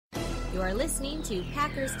You are listening to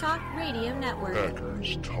Packers Talk Radio Network.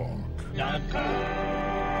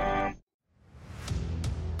 PackersTalk.com.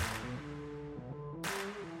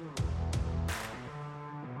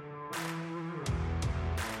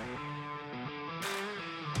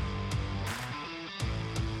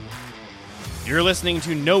 You're listening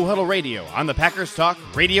to No Huddle Radio on the Packers Talk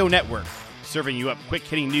Radio Network, serving you up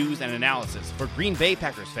quick-hitting news and analysis for Green Bay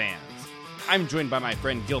Packers fans. I'm joined by my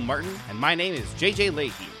friend Gil Martin, and my name is JJ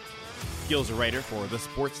Leahy. Gil's a writer for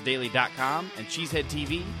thesportsdaily.com and Cheesehead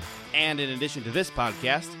TV, and in addition to this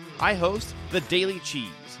podcast, I host The Daily Cheese,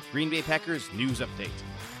 Green Bay Packers news update.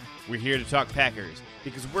 We're here to talk Packers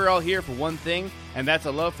because we're all here for one thing, and that's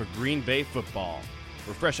a love for Green Bay football.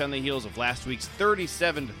 We're fresh on the heels of last week's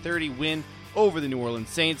 37-30 win over the New Orleans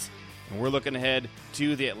Saints, and we're looking ahead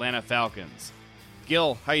to the Atlanta Falcons.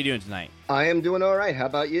 Gil, how you doing tonight? I am doing all right. How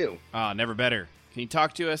about you? Never better. Can you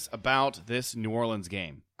talk to us about this New Orleans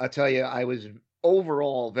game? I'll tell you, I was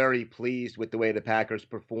overall very pleased with the way the Packers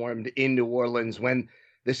performed in New Orleans. When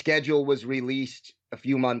the schedule was released a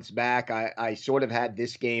few months back, I sort of had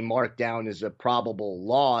this game marked down as a probable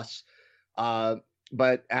loss.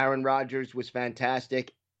 But Aaron Rodgers was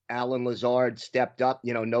fantastic. Allen Lazard stepped up,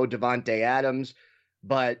 no Davante Adams,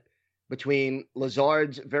 but between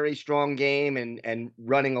Lazard's very strong game and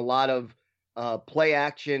running a lot of play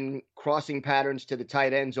action, crossing patterns to the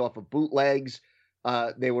tight ends off of bootlegs,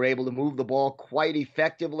 they were able to move the ball quite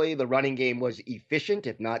effectively. The running game was efficient,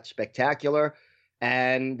 if not spectacular,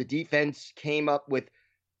 and the defense came up with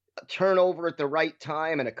a turnover at the right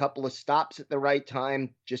time and a couple of stops at the right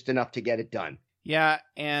time, just enough to get it done. Yeah,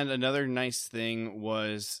 and another nice thing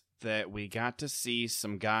was that we got to see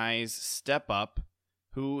some guys step up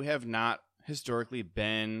who have not historically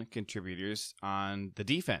been contributors on the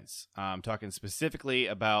defense. I'm talking specifically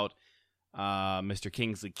about Mr.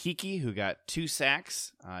 Kingsley Keke, who got 2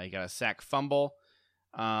 sacks. He got a sack fumble,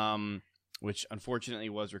 which unfortunately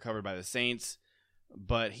was recovered by the Saints,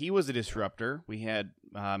 but he was a disruptor. We had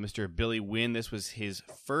Mr. Billy Wynn. This was his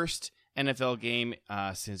first NFL game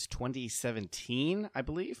since 2017, I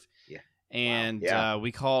believe. Yeah. And wow. Yeah.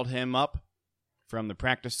 We called him up from the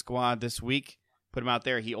practice squad this week, put him out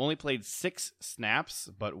there. He only played 6 snaps,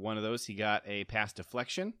 but one of those he got a pass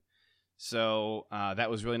deflection. So that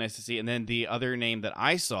was really nice to see. And then the other name that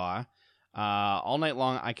I saw all night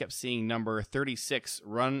long, I kept seeing number 36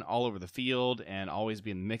 run all over the field and always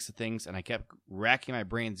be in the mix of things. And I kept racking my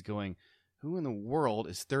brains going, who in the world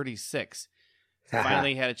is 36?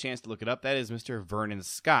 Finally had a chance to look it up. That is Mr. Vernon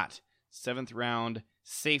Scott, 7th round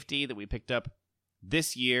safety that we picked up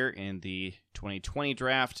this year in the 2020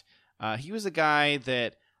 draft. He was a guy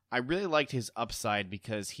that I really liked his upside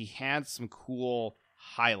because he had some cool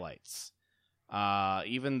highlights.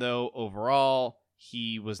 Even though overall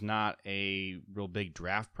he was not a real big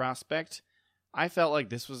draft prospect, I felt like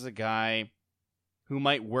this was a guy who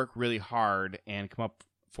might work really hard and come up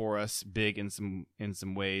for us big in some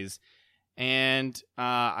ways. And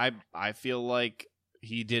I feel like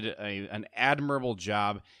he did an admirable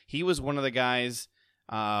job. He was one of the guys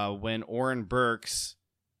when Oren Burks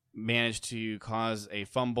managed to cause a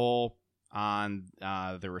fumble on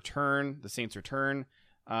the Saints' return.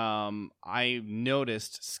 I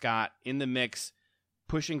noticed Scott in the mix,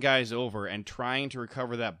 pushing guys over and trying to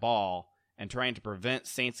recover that ball and trying to prevent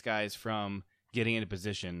Saints guys from getting into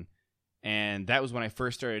position. And that was when I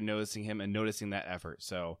first started noticing him and noticing that effort.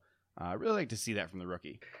 So I really like to see that from the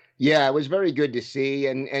rookie. Yeah, it was very good to see.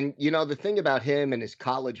 And the thing about him and his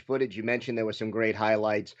college footage, you mentioned there were some great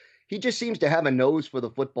highlights. He just seems to have a nose for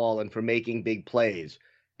the football and for making big plays.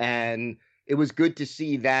 And it was good to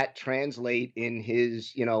see that translate in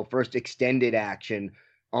his, first extended action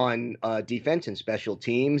on defense and special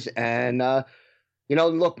teams. And,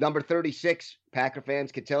 look, number 36, Packer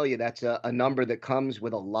fans could tell you that's a number that comes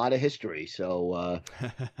with a lot of history. So,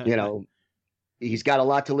 he's got a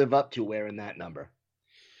lot to live up to wearing that number.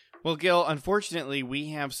 Well, Gil, unfortunately, we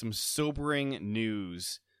have some sobering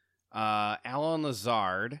news. Allen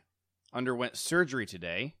Lazard underwent surgery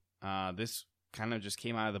today. This kind of just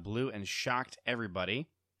came out of the blue and shocked everybody.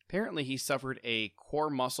 Apparently, he suffered a core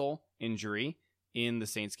muscle injury in the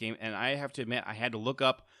Saints game, and I have to admit, I had to look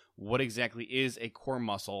up what exactly is a core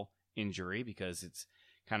muscle injury because it's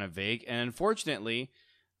kind of vague. And unfortunately,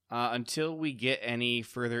 until we get any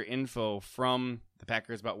further info from the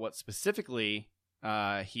Packers about what specifically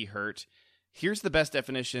he hurt, here's the best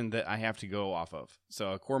definition that I have to go off of.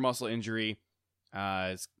 So a core muscle injury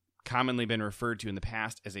has commonly been referred to in the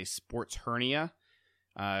past as a sports hernia.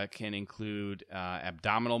 Can include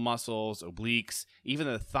abdominal muscles, obliques, even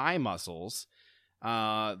the thigh muscles.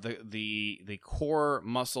 the core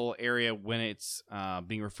muscle area, when it's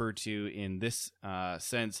being referred to in this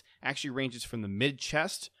sense, actually ranges from the mid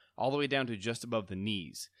chest all the way down to just above the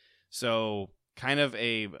knees. So kind of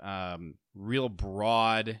a real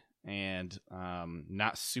broad and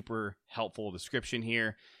not super helpful description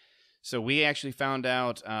here. So we actually found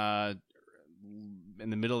out in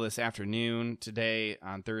the middle of this afternoon today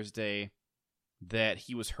on Thursday that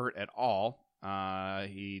he was hurt at all.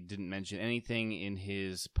 He didn't mention anything in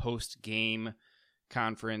his post-game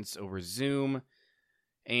conference over Zoom,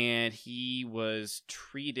 and he was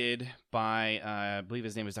treated by, I believe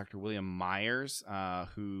his name is Dr. William Myers,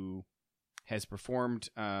 who has performed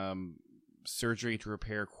surgery to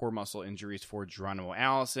repair core muscle injuries for Geronimo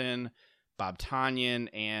Allison, Bob Tonyan,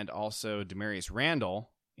 and also Demarius Randall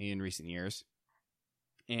in recent years.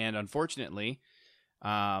 And unfortunately,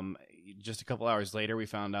 just a couple hours later, we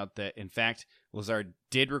found out that, in fact, Lazard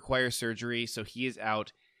did require surgery, so he is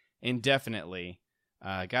out indefinitely.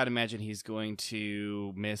 Gotta imagine he's going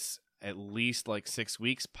to miss at least like 6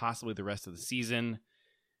 weeks, possibly the rest of the season.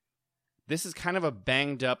 This is kind of a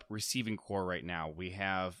banged-up receiving core right now. We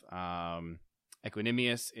have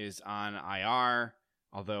Equanimeous is on IR,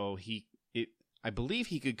 although I believe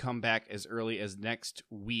he could come back as early as next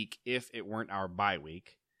week if it weren't our bye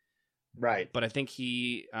week. Right. But I think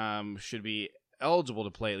he should be eligible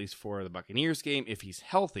to play at least for the Buccaneers game if he's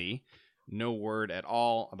healthy. No word at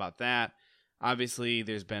all about that. Obviously,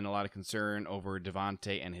 there's been a lot of concern over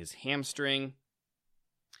Devontae and his hamstring.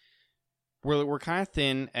 We're kind of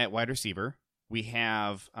thin at wide receiver. We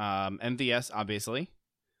have MVS, obviously.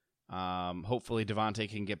 Hopefully, Devontae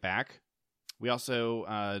can get back. We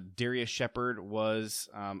also, Darius Shepard was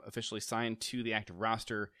officially signed to the active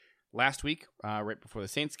roster last week, right before the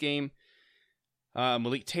Saints game.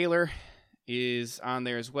 Malik Taylor is on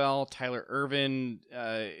there as well. Tyler Ervin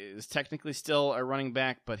is technically still a running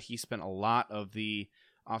back, but he spent a lot of the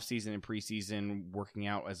offseason and preseason working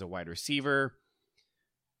out as a wide receiver.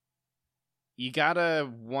 You gotta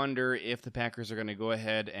wonder if the Packers are going to go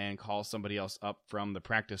ahead and call somebody else up from the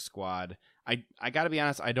practice squad. I gotta be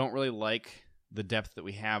honest, I don't really like the depth that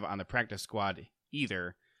we have on the practice squad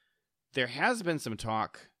either. There has been some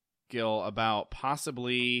talk, Gil, about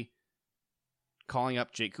possibly calling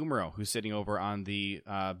up Jake Kumerow, who's sitting over on the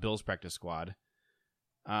Bills practice squad.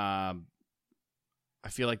 I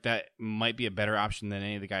feel like that might be a better option than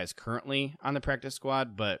any of the guys currently on the practice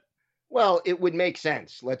squad, but... Well, it would make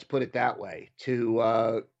sense, let's put it that way,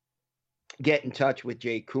 to get in touch with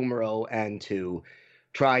Jake Kumerow and to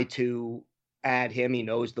try to add him. He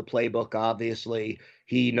knows the playbook, obviously.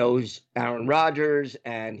 He knows Aaron Rodgers,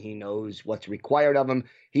 and he knows what's required of him.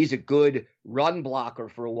 He's a good run blocker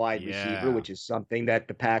for a wide receiver, which is something that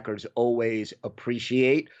the Packers always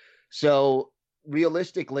appreciate. So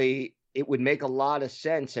realistically, it would make a lot of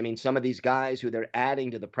sense. I mean, some of these guys who they're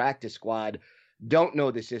adding to the practice squad don't know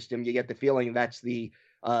the system. You get the feeling that's the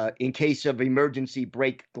in case of emergency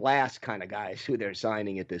break glass kind of guys who they're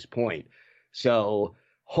signing at this point. So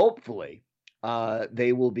hopefully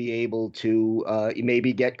they will be able to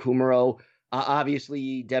maybe get Kumerow.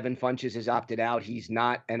 Obviously, Devin Funchess has opted out. He's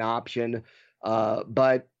not an option.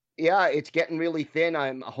 But yeah, it's getting really thin.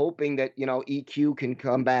 I'm hoping that, EQ can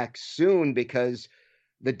come back soon because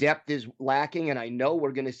the depth is lacking. And I know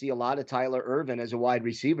we're going to see a lot of Tyler Ervin as a wide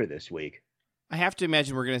receiver this week. I have to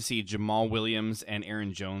imagine we're going to see Jamal Williams and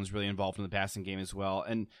Aaron Jones really involved in the passing game as well.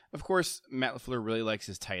 And, of course, Matt LaFleur really likes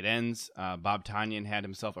his tight ends. Bob Tonyan had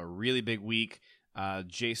himself a really big week.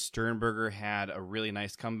 Jay Sternberger had a really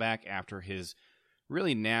nice comeback after his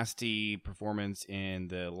really nasty performance in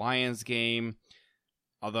the Lions game.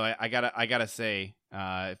 Although I gotta say,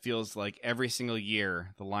 it feels like every single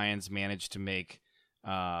year the Lions manage to make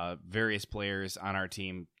various players on our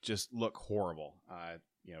team just look horrible.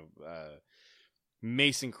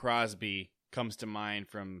 Mason Crosby comes to mind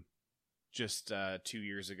from just 2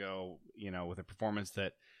 years ago, with a performance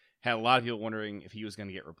that had a lot of people wondering if he was going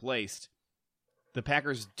to get replaced. The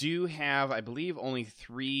Packers do have, I believe, only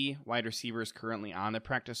 3 wide receivers currently on the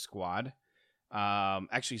practice squad. The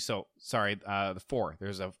 4.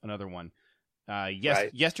 There's another one.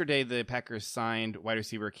 Right. Yesterday, the Packers signed wide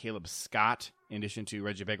receiver Caleb Scott in addition to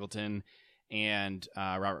Reggie Begelton and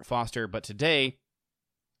Robert Foster. But today,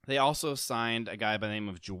 they also signed a guy by the name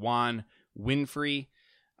of Juwan Winfrey.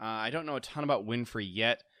 I don't know a ton about Winfrey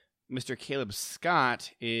yet. Mr. Caleb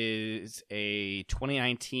Scott is a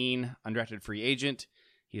 2019 undrafted free agent.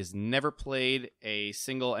 He has never played a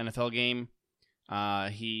single NFL game.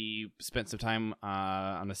 He spent some time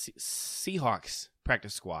on the Seahawks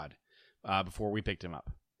practice squad before we picked him up.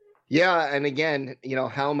 Yeah, and again,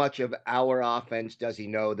 how much of our offense does he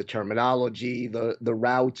know? The terminology, the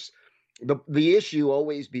routes. The issue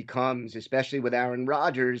always becomes, especially with Aaron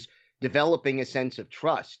Rodgers, developing a sense of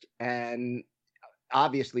trust. And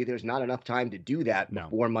obviously there's not enough time to do that No.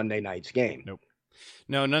 before Monday night's game. Nope.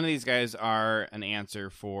 No, none of these guys are an answer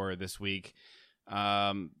for this week.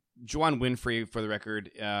 Juwan Winfrey, for the record,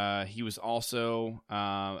 he was also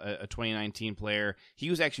a 2019 player. He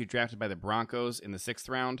was actually drafted by the Broncos in the 6th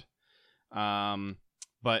round.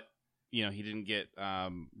 But, he didn't get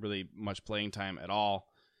really much playing time at all.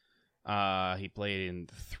 He played in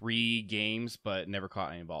 3 games, but never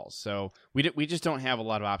caught any balls. So we just don't have a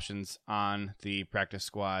lot of options on the practice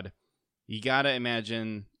squad. You got to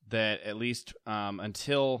imagine that at least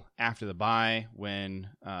until after the bye, when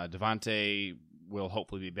Devontae will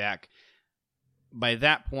hopefully be back, by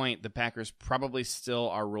that point, the Packers probably still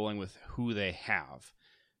are rolling with who they have.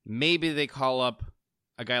 Maybe they call up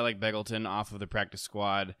a guy like Begelton off of the practice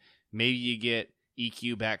squad. Maybe you get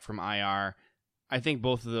EQ back from IR. I think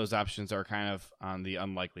both of those options are kind of on the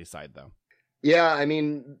unlikely side, though. Yeah, I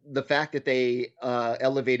mean, the fact that they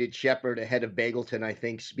elevated Shepard ahead of Begelton, I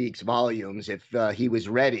think, speaks volumes. If he was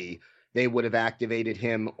ready, they would have activated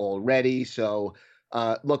him already. So,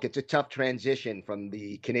 look, it's a tough transition from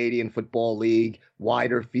the Canadian Football League,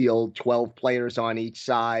 wider field, 12 players on each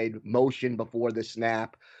side, motion before the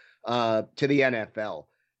snap, to the NFL.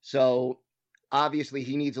 So, obviously,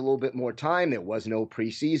 he needs a little bit more time. There was no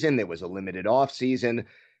preseason. There was a limited offseason.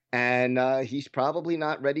 And he's probably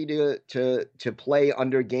not ready to play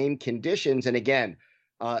under game conditions. And again,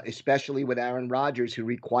 especially with Aaron Rodgers, who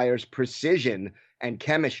requires precision and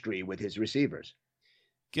chemistry with his receivers.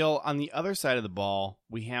 Gil, on the other side of the ball,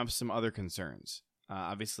 we have some other concerns.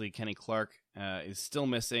 Obviously, Kenny Clark is still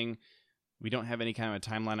missing. We don't have any kind of a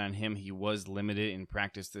timeline on him. He was limited in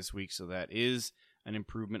practice this week, so that is an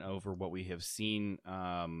improvement over what we have seen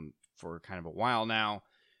for kind of a while now.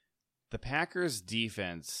 The Packers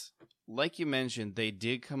defense, like you mentioned, they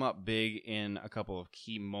did come up big in a couple of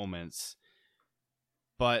key moments,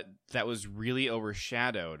 but that was really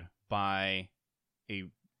overshadowed by a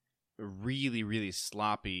really, really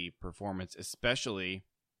sloppy performance, especially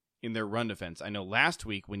in their run defense. I know last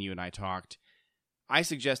week when you and I talked, I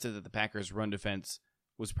suggested that the Packers' run defense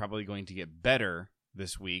was probably going to get better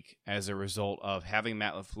this week as a result of having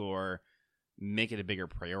Matt LaFleur make it a bigger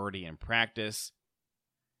priority in practice.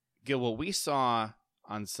 Gil, what we saw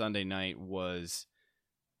on Sunday night was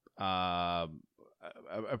a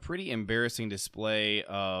pretty embarrassing display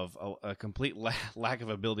of a complete lack of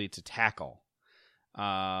ability to tackle.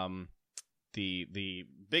 The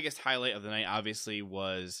biggest highlight of the night, obviously,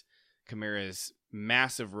 was Kamara's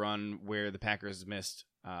massive run where the Packers missed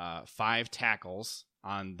 5 tackles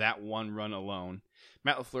on that one run alone.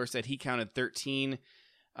 Matt LaFleur said he counted 13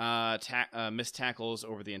 missed tackles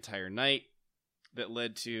over the entire night. That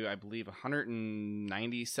led to, I believe,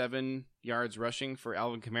 197 yards rushing for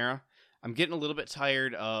Alvin Kamara. I'm getting a little bit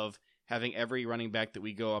tired of having every running back that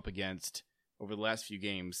we go up against over the last few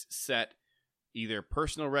games set either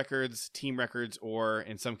personal records, team records, or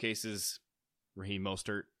in some cases, Raheem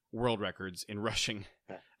Mostert, world records in rushing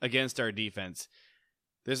against our defense.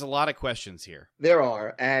 There's a lot of questions here. There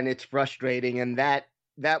are, and it's frustrating, and that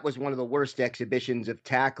was one of the worst exhibitions of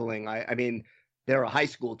tackling. I mean, there are high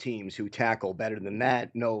school teams who tackle better than that.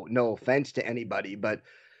 No offense to anybody, but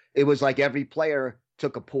it was like every player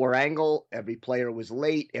took a poor angle. Every player was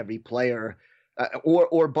late. Every player,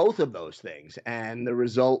 or both of those things. And the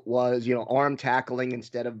result was, arm tackling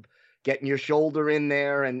instead of getting your shoulder in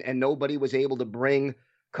there. And nobody was able to bring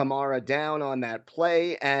Kamara down on that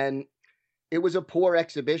play. And it was a poor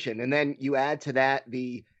exhibition. And then you add to that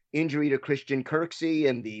the injury to Christian Kirksey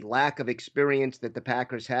and the lack of experience that the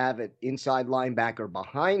Packers have at inside linebacker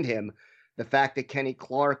behind him, the fact that Kenny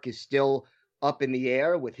Clark is still up in the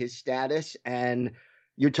air with his status, and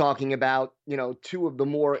you're talking about, 2 of the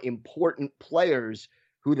more important players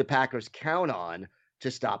who the Packers count on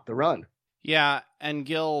to stop the run. Yeah, and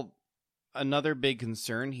Gil, another big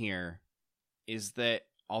concern here is that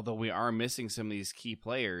although we are missing some of these key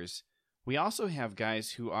players, we also have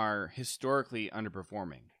guys who are historically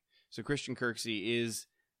underperforming. So Christian Kirksey is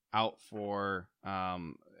out for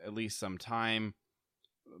at least some time,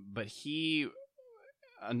 but he,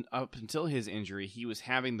 up until his injury, he was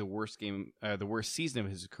having the worst season of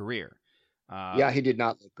his career. He did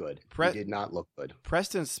not look good. He did not look good.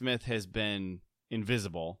 Preston Smith has been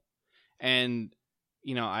invisible, and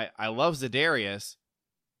I love Za'Darius,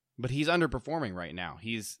 but he's underperforming right now.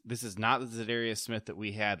 This is not the Za'Darius Smith that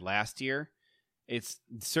we had last year. It's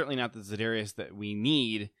certainly not the Za'Darius that we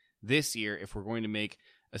need this year if we're going to make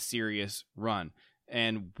a serious run.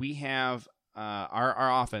 and we have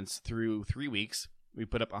our offense through 3 weeks. We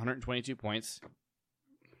put up 122 points.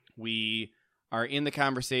 We are in the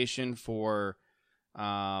conversation for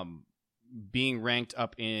being ranked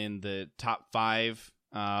up in the top 5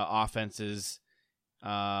 offenses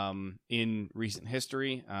in recent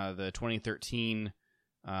history. The 2013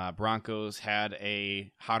 Broncos had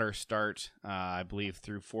a hotter start. I believe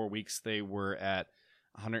through 4 weeks they were at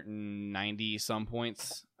 190 some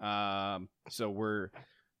points. So we're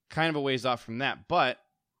kind of a ways off from that, but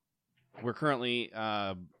we're currently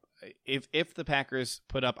if the Packers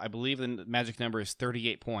put up, I believe the magic number is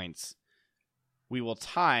 38 points, we will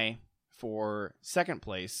tie for second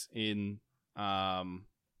place in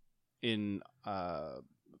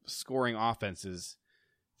scoring offenses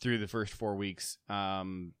through the first 4 weeks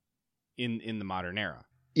in the modern era.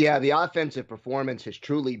 Yeah, the offensive performance has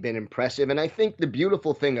truly been impressive. And I think the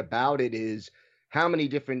beautiful thing about it is how many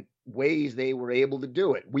different ways they were able to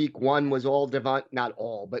do it. Week 1 was all not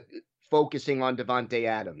all, but focusing on Davante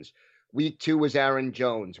Adams. Week 2 was Aaron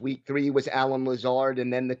Jones. Week 3 was Allen Lazard,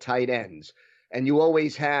 and then the tight ends. And you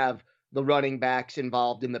always have the running backs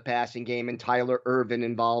involved in the passing game and Tyler Ervin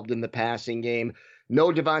involved in the passing game.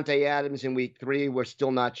 No Davante Adams in week 3. We're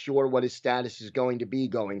still not sure what his status is going to be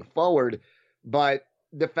going forward. But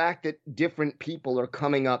the fact that different people are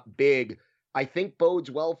coming up big, I think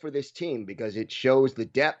bodes well for this team because it shows the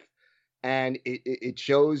depth and it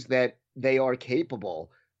shows that they are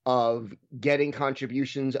capable of getting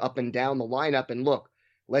contributions up and down the lineup. And look,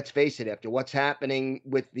 let's face it, after what's happening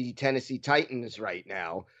with the Tennessee Titans right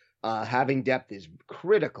now, having depth is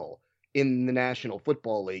critical in the National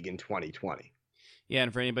Football League in 2020. Yeah,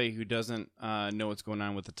 and for anybody who doesn't know what's going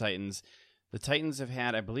on with the Titans have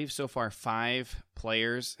had, I believe, so far 5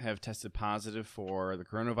 players have tested positive for the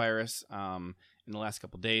coronavirus in the last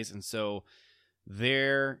couple of days. And so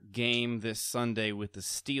their game this Sunday with the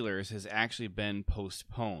Steelers has actually been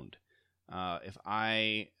postponed. If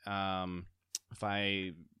I am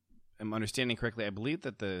understanding correctly, I believe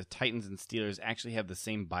that the Titans and Steelers actually have the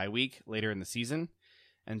same bye week later in the season.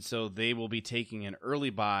 And so they will be taking an early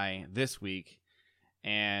bye this week,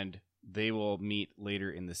 and they will meet later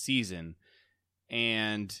in the season.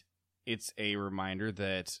 And it's a reminder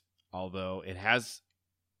that although it has,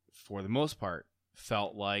 for the most part,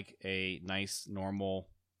 felt like a nice, normal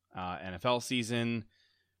NFL season,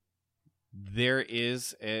 there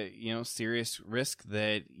is a serious risk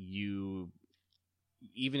that even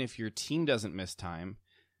if your team doesn't miss time,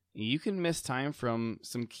 you can miss time from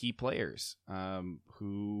some key players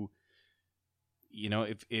who,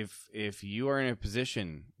 if you are in a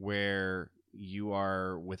position where you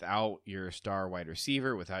are without your star wide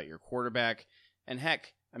receiver, without your quarterback, and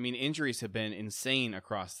heck, injuries have been insane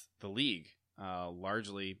across the league,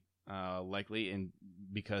 largely likely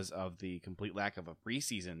because of the complete lack of a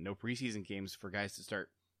preseason. No preseason games for guys to start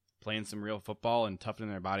playing some real football and toughening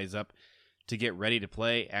their bodies up to get ready to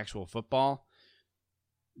play actual football.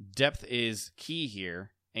 Depth is key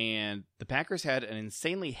here, and the Packers had an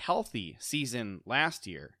insanely healthy season last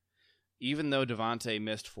year. Even though Davante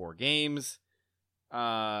missed 4 games,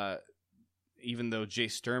 even though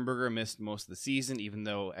Jace Sternberger missed most of the season, even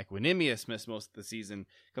though Equinemius missed most of the season,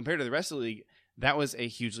 compared to the rest of the league, that was a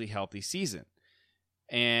hugely healthy season.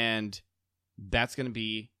 And that's going to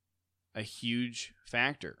be a huge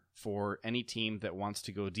factor for any team that wants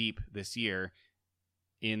to go deep this year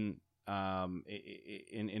in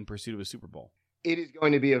pursuit of a Super Bowl. It is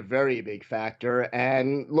going to be a very big factor.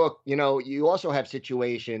 And look, you also have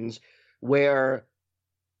situations where,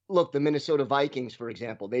 look, the Minnesota Vikings, for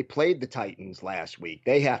example, they played the Titans last week.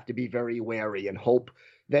 They have to be very wary and hope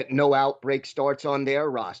that no outbreak starts on their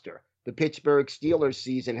roster. The Pittsburgh Steelers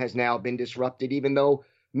season has now been disrupted, even though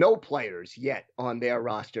no players yet on their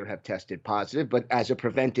roster have tested positive. But as a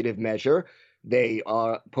preventative measure, they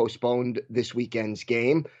postponed this weekend's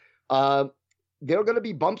game. There are going to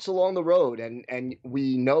be bumps along the road, and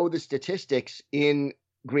we know the statistics in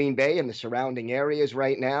Green Bay and the surrounding areas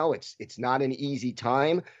right now. It's not an easy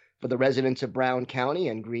time for the residents of Brown County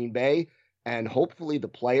and Green Bay, and hopefully the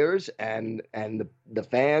players and the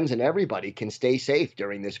fans and everybody can stay safe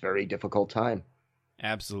during this very difficult time.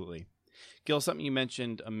 Absolutely. Gil, something you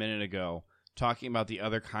mentioned a minute ago, talking about the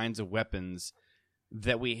other kinds of weapons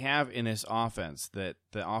that we have in this offense, that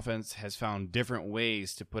the offense has found different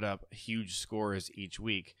ways to put up huge scores each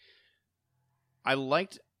week. I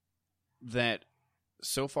liked that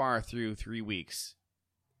so far through 3 weeks,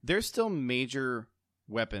 there's still major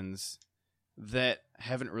weapons that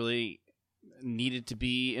haven't really needed to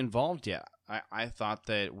be involved yet. I thought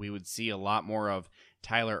that we would see a lot more of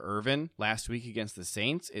Tyler Ervin last week against the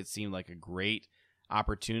Saints. It seemed like a great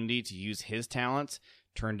opportunity to use his talents.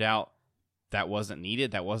 Turned out that wasn't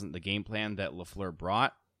needed. That wasn't the game plan that LaFleur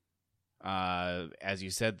brought. As you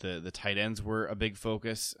said, the tight ends were a big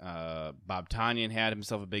focus. Bob Tonyan had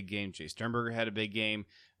himself a big game. Jay Sternberger had a big game.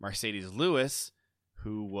 Mercedes Lewis,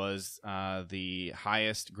 who was the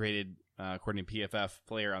highest graded, according to PFF,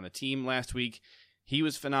 player on the team last week, he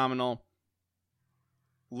was phenomenal.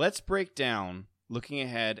 Let's break down, looking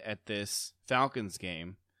ahead at this Falcons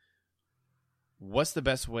game, what's the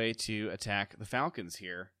best way to attack the Falcons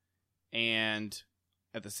here? And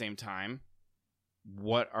at the same time,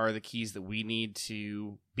 what are the keys that we need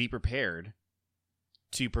to be prepared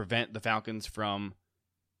to prevent the Falcons from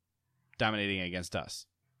dominating against us?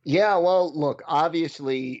 Yeah, well, look,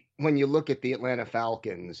 obviously, when you look at the Atlanta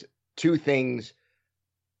Falcons, two things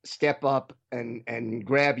step up and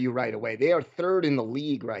grab you right away. They are third in the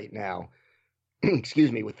league right now,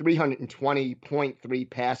 excuse me, with 320.3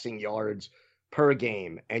 passing yards per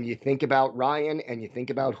game. And you think about Ryan and you think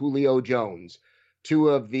about Julio Jones, two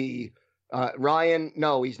of the Ryan,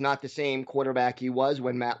 no, he's not the same quarterback he was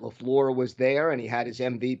when Matt LaFleur was there and he had his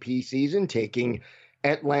MVP season taking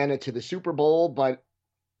Atlanta to the Super Bowl, but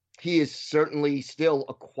he is certainly still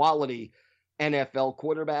a quality NFL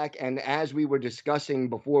quarterback. And as we were discussing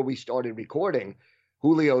before we started recording,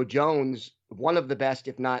 Julio Jones, one of the best,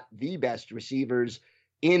 if not the best receivers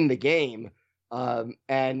in the game.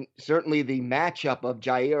 And certainly the matchup of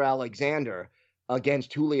Jair Alexander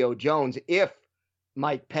against Julio Jones, if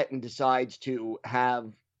Mike Pettin decides to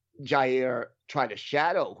have Jair try to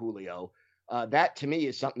shadow Julio, that to me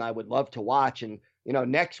is something I would love to watch. And, you know,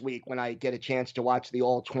 next week when I get a chance to watch the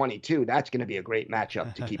All 22, that's going to be a great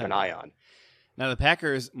matchup to keep an eye on. Now, the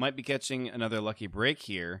Packers might be catching another lucky break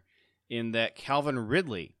here in that Calvin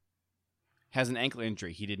Ridley has an ankle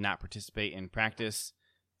injury. He did not participate in practice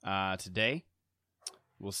today.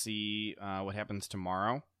 We'll see what happens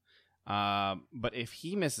tomorrow. But if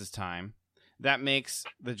he misses time, that makes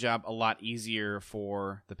the job a lot easier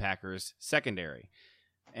for the Packers secondary.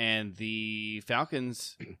 And the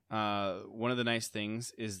Falcons, one of the nice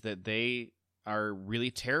things is that they are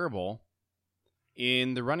really terrible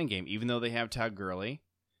in the running game. Even though they have Todd Gurley,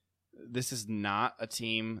 this is not a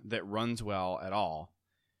team that runs well at all.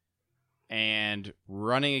 And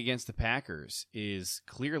running against the Packers is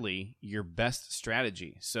clearly your best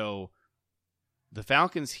strategy. So the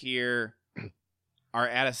Falcons here are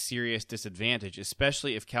at a serious disadvantage,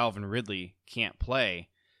 especially if Calvin Ridley can't play.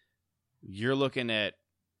 You're looking at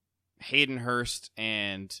Hayden Hurst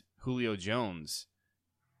and Julio Jones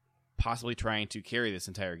possibly trying to carry this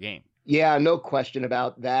entire game. Yeah, no question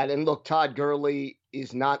about that. And look, Todd Gurley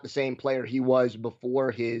is not the same player he was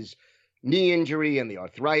before his knee injury and the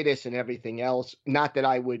arthritis and everything else. Not that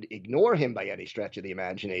I would ignore him by any stretch of the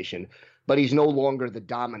imagination, but he's no longer the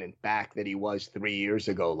dominant back that he was 3 years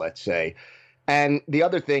ago, let's say. And the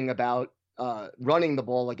other thing about running the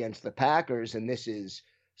ball against the Packers, and this is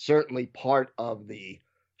certainly part of the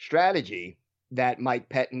strategy that Mike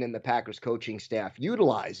Pettin and the Packers coaching staff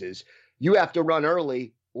utilizes, you have to run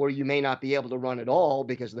early or you may not be able to run at all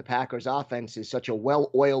because the Packers offense is such a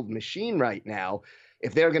well-oiled machine right now.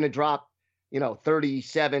 If they're going to drop,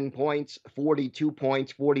 37 points, 42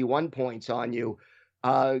 points, 41 points on you,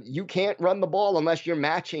 you can't run the ball unless you're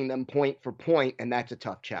matching them point for point, and that's a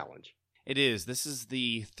tough challenge. It is. This is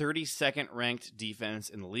the 32nd ranked defense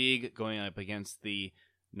in the league going up against the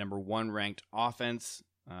number 1 ranked offense,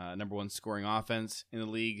 number 1 scoring offense in the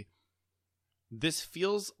league. This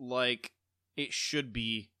feels like it should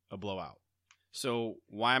be a blowout. So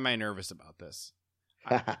why am I nervous about this?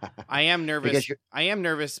 I am nervous. I am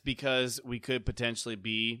nervous because we could potentially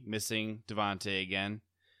be missing Devontae again.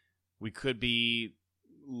 We could be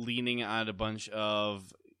leaning on a bunch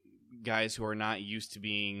of guys who are not used to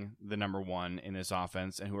being the number 1 in this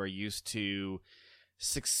offense and who are used to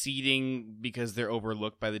succeeding because they're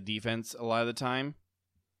overlooked by the defense a lot of the time.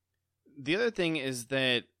 The other thing is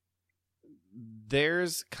that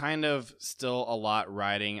there's kind of still a lot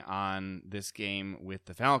riding on this game with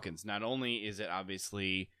the Falcons. Not only is it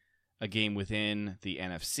obviously a game within the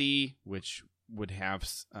NFC, which would have,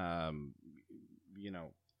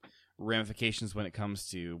 ramifications when it comes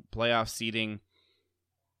to playoff seeding,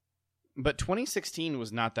 but 2016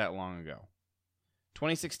 was not that long ago.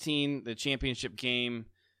 2016, the championship game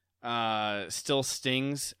still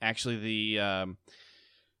stings. Actually,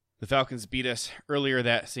 the Falcons beat us earlier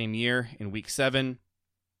that same year in Week 7.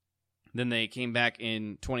 Then they came back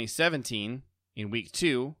in 2017 in Week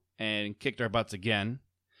 2 and kicked our butts again.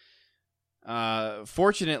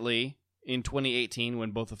 Fortunately, in 2018,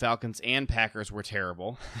 when both the Falcons and Packers were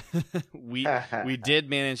terrible, we did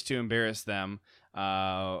manage to embarrass them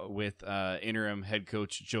with interim head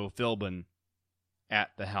coach Joe Philbin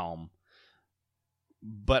at the helm.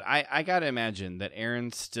 But I got to imagine that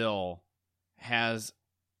Aaron still has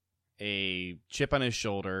a chip on his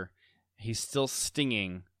shoulder. He's still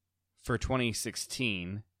stinging for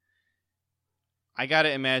 2016. I got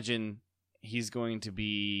to imagine he's going to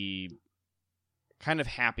be kind of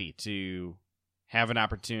happy to have an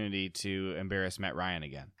opportunity to embarrass Matt Ryan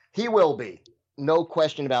again. He will be. No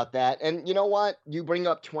question about that. And you know what? You bring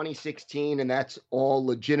up 2016, and that's all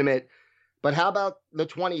legitimate. But how about the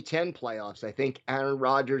 2010 playoffs? I think Aaron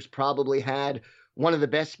Rodgers probably had one of the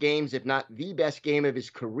best games, if not the best game of his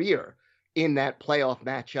career in that playoff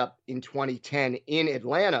matchup in 2010 in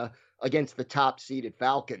Atlanta against the top-seeded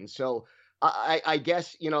Falcons. So I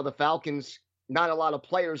guess, the Falcons, not a lot of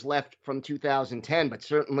players left from 2010, but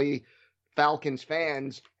certainly Falcons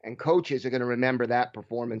fans and coaches are going to remember that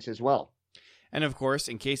performance as well. And of course,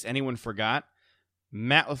 in case anyone forgot,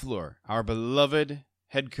 Matt LaFleur, our beloved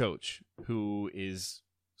head coach, who is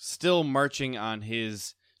still marching on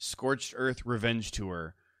his Scorched Earth revenge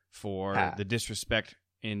tour for the disrespect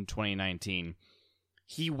in 2019.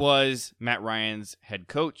 He was Matt Ryan's head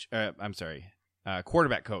coach.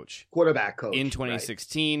 Quarterback coach. Quarterback coach in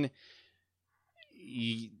 2016.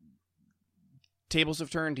 Right. Tables have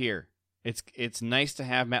turned here. It's nice to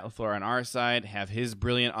have Matt LaFleur on our side, have his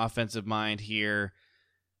brilliant offensive mind here.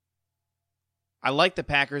 I like the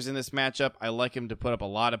Packers in this matchup. I like him to put up a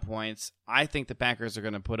lot of points. I think the Packers are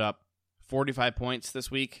going to put up 45 points this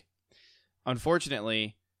week.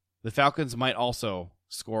 Unfortunately, the Falcons might also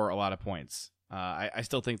score a lot of points. I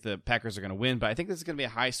still think the Packers are going to win, but I think this is going to be a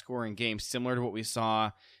high-scoring game, similar to what we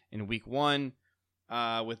saw in Week 1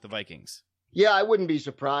 with the Vikings. Yeah, I wouldn't be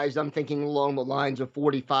surprised. I'm thinking along the lines of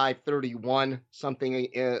 45-31, something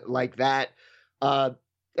like that.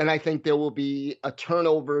 And I think there will be a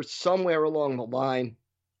turnover somewhere along the line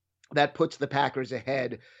that puts the Packers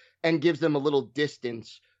ahead and gives them a little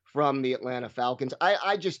distance from the Atlanta Falcons.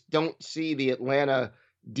 I just don't see the Atlanta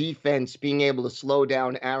defense being able to slow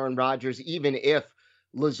down Aaron Rodgers, even if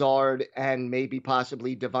Lazard and maybe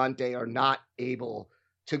possibly Devontae are not able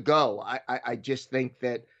to go. I just think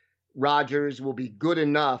that Rodgers will be good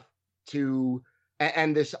enough to,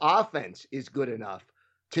 and this offense is good enough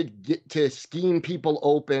to scheme people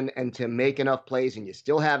open and to make enough plays, and you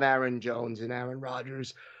still have Aaron Jones and Aaron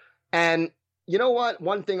Rodgers. And you know what?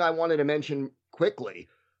 One thing I wanted to mention quickly,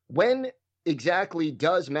 when exactly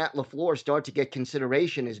does Matt LaFleur start to get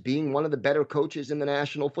consideration as being one of the better coaches in the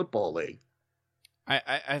National Football League?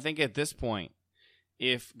 I think at this point,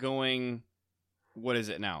 if going, what is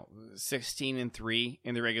it now, 16-3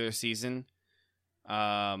 in the regular season,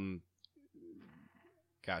 8-0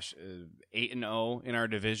 in our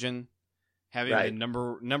division, having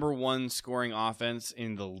the number one scoring offense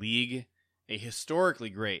in the league, a historically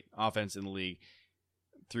great offense in the league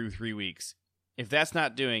through 3 weeks. If that's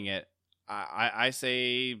not doing it, I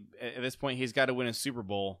say at this point he's got to win a Super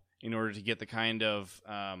Bowl in order to get the kind of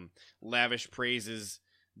lavish praises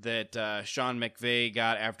that Sean McVay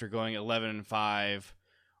got after going 11-5,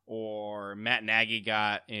 or Matt Nagy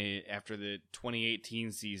got after the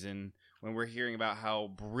 2018 season, when we're hearing about how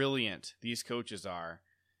brilliant these coaches are.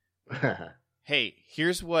 Hey,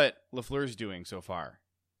 here's what LaFleur's doing so far.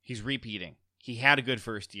 He's repeating. He had a good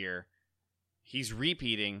first year. He's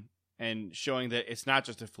repeating and showing that it's not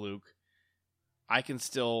just a fluke. I can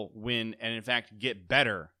still win and, in fact, get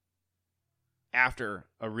better after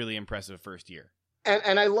a really impressive first year.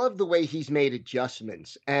 And I love the way he's made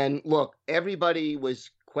adjustments. And look, everybody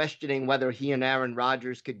was questioning whether he and Aaron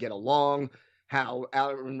Rodgers could get along, how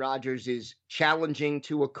Aaron Rodgers is challenging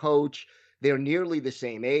to a coach. They're nearly the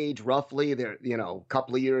same age, roughly. They're, a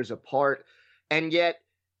couple of years apart. And yet,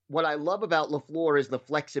 what I love about LaFleur is the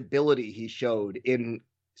flexibility he showed in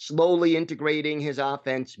slowly integrating his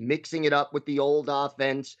offense, mixing it up with the old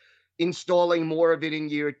offense, installing more of it in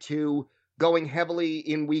year 2, going heavily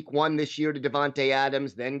in week 1 this year to Devontae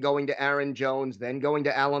Adams, then going to Aaron Jones, then going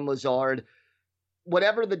to Allen Lazard.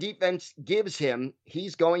 Whatever the defense gives him,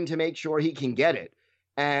 he's going to make sure he can get it.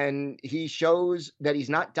 And he shows that he's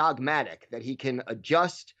not dogmatic, that he can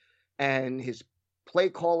adjust, and his play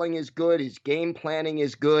calling is good, his game planning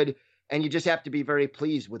is good, and you just have to be very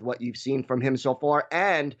pleased with what you've seen from him so far.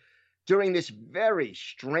 And during this very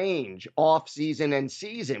strange offseason and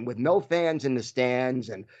season with no fans in the stands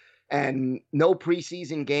and no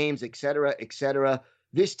preseason games, et cetera,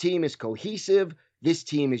 this team is cohesive, this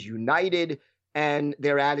team is united, and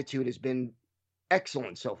their attitude has been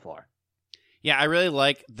excellent so far. Yeah, I really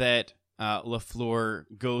like that LaFleur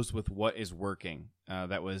goes with what is working.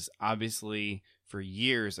 That was obviously for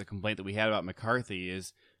years a complaint that we had about McCarthy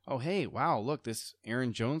is oh, hey, wow, look, this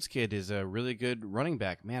Aaron Jones kid is a really good running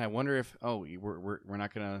back. Man, I wonder if, we're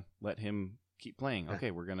not going to let him keep playing.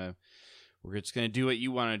 Okay, we're just going to do what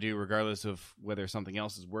you want to do regardless of whether something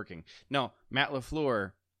else is working. No, Matt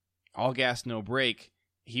LaFleur, all gas, no break.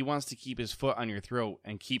 He wants to keep his foot on your throat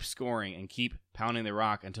and keep scoring and keep pounding the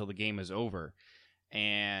rock until the game is over.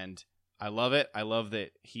 And I love it. I love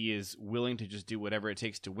that he is willing to just do whatever it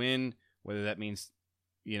takes to win, whether that means,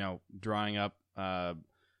 drawing up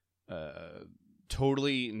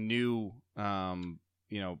totally new,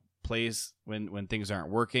 plays when things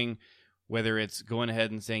aren't working, whether it's going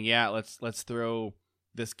ahead and saying, yeah, let's throw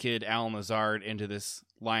this kid Allen Lazard into this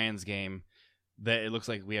Lions game that it looks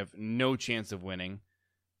like we have no chance of winning,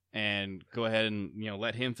 and go ahead and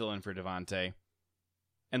let him fill in for Devontae.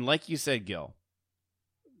 And like you said, Gil,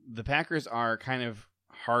 the Packers are kind of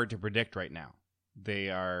hard to predict right now. They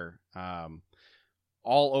are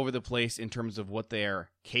all over the place in terms of what they are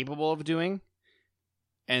capable of doing.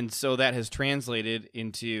 And so that has translated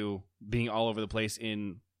into being all over the place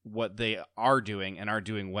in what they are doing and are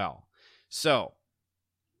doing well. So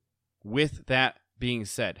with that being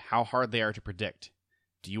said, how hard they are to predict,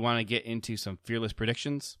 do you want to get into some fearless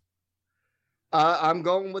predictions? I'm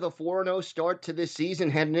going with a 4-0 start to this season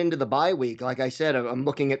heading into the bye week. Like I said, I'm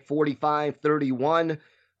looking at 45-31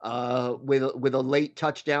 with a late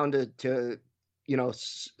touchdown to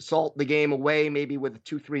salt the game away, maybe with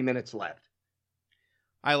 2-3 minutes left.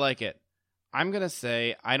 I like it. I'm going to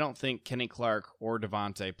say I don't think Kenny Clark or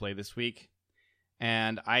Devontae play this week,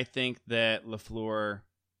 and I think that LaFleur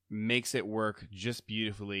makes it work just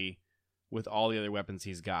beautifully with all the other weapons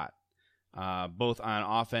he's got. Both on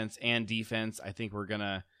offense and defense. I think we're going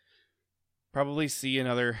to probably see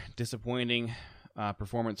another disappointing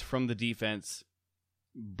performance from the defense,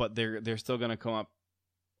 but they're still going to come up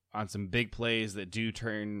on some big plays that do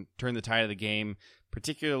turn the tide of the game,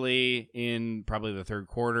 particularly in probably the third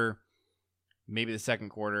quarter, maybe the second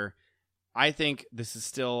quarter. I think this is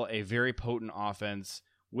still a very potent offense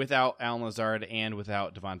without Allen Lazard and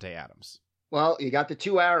without Devontae Adams. Well, you got the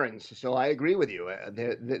two Aarons, so I agree with you.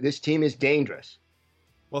 This team is dangerous.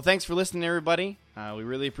 Well, thanks for listening, everybody. We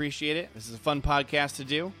really appreciate it. This is a fun podcast to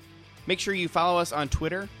do. Make sure you follow us on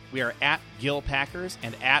Twitter. We are at Gil Packers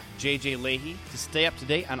and at JJ Leahy to stay up to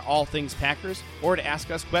date on all things Packers or to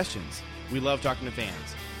ask us questions. We love talking to fans.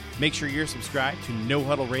 Make sure you're subscribed to No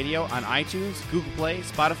Huddle Radio on iTunes, Google Play,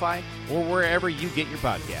 Spotify, or wherever you get your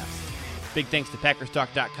podcasts. Big thanks to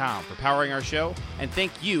PackersTalk.com for powering our show, and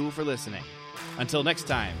thank you for listening. Until next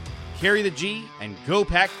time, carry the G and go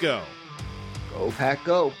Pack Go. Go Pack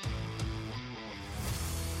Go.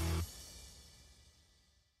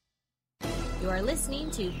 You are listening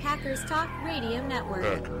to Packers Talk Radio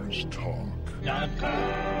Network.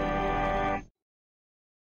 PackersTalk.com.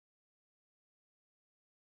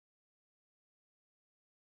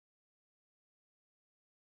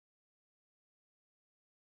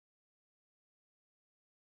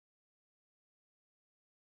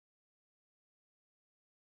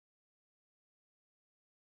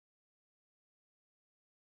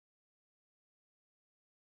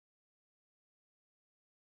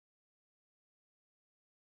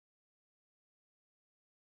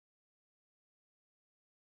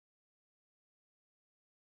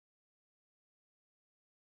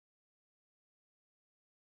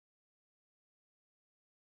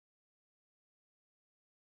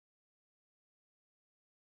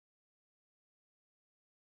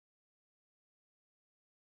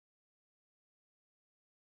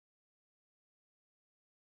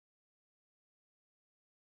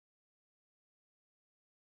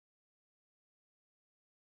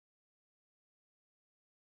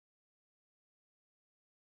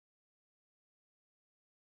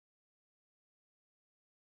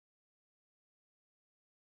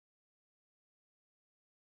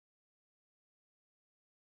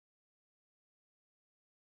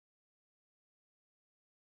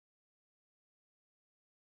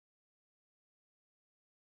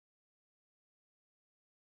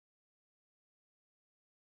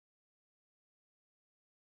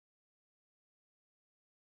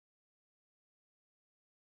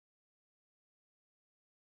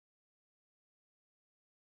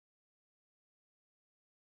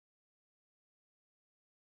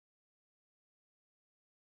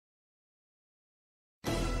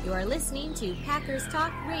 You are listening to Packers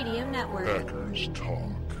Talk Radio Network.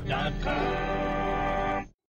 PackersTalk.com.